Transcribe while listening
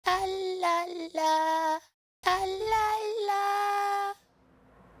La la la, la la la.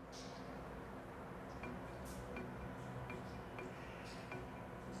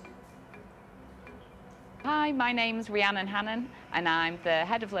 Hi, my name's Rhiannon Hannon and I'm the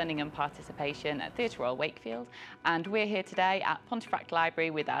Head of Learning and Participation at Theatre Royal Wakefield, and we're here today at Pontefract Library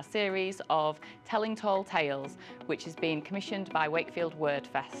with our series of Telling Tall Tales, which has been commissioned by Wakefield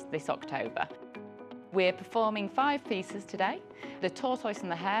WordFest this October. We're performing 5 pieces today: The Tortoise and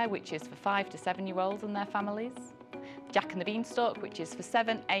the Hare, which is for 5 to 7-year-olds and their families; Jack and the Beanstalk, which is for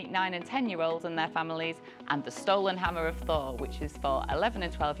 7, 8, 9 and 10-year-olds and their families; and The Stolen Hammer of Thor, which is for 11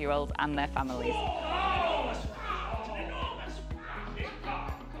 and 12-year-olds and their families.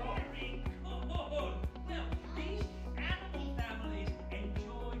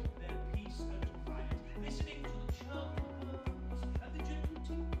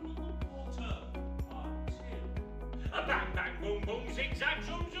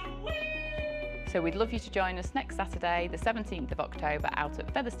 So we'd love you to join us next Saturday, the 17th of October, out at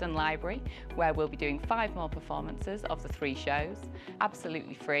Featherstone Library, where we'll be doing 5 more performances of the 3 shows.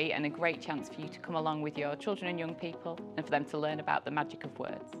 Absolutely free, and a great chance for you to come along with your children and young people and for them to learn about the magic of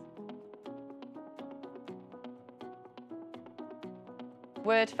words.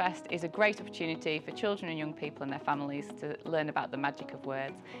 WordFest is a great opportunity for children and young people and their families to learn about the magic of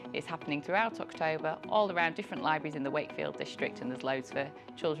words. It's happening throughout October, all around different libraries in the Wakefield district, and there's loads for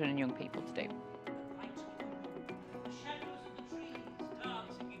children and young people to do.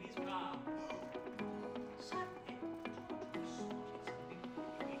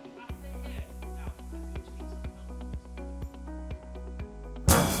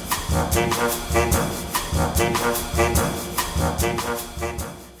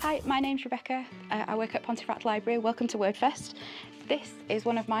 Hi, my name's Rebecca. I work at Pontefract Library. Welcome to WordFest. This is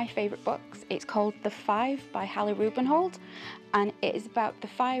one of my favourite books. It's called The Five by Hallie Rubenhold, and it is about the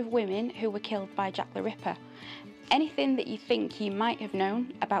 5 women who were killed by Jack the Ripper. Anything that you think you might have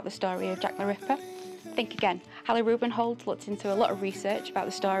known about the story of Jack the Ripper, think again. Hallie Rubenhold looked into a lot of research about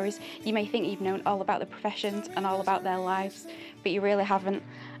the stories. You may think you've known all about the professions and all about their lives, but you really haven't,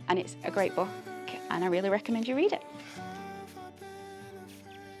 and it's a great book, and I really recommend you read it.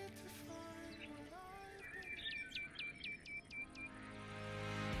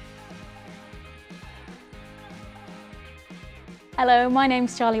 Hello, my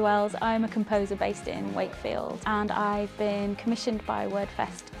name's Charlie Wells. I'm a composer based in Wakefield, and I've been commissioned by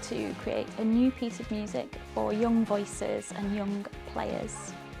WordFest to create a new piece of music for young voices and young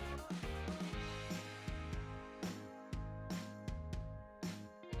players.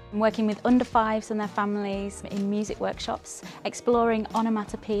 I'm working with under 5s and their families in music workshops, exploring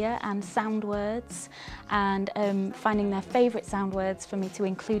onomatopoeia and sound words, and finding their favourite sound words for me to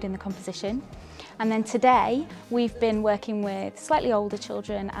include in the composition. And then today we've been working with slightly older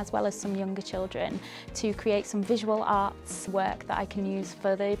children as well as some younger children to create some visual arts work that I can use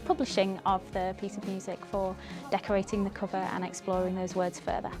for the publishing of the piece of music, for decorating the cover and exploring those words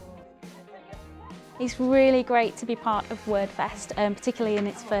further. It's really great to be part of WordFest, particularly in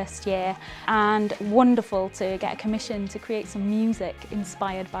its first year, and wonderful to get a commission to create some music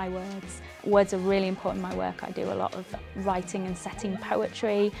inspired by words. Words are really important in my work. I do a lot of writing and setting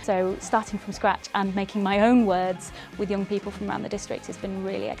poetry, so starting from scratch and making my own words with young people from around the district has been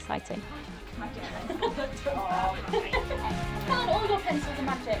really exciting. All your pencils are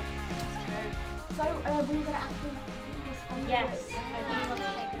magic. So, were you going to ask me this one? Yes.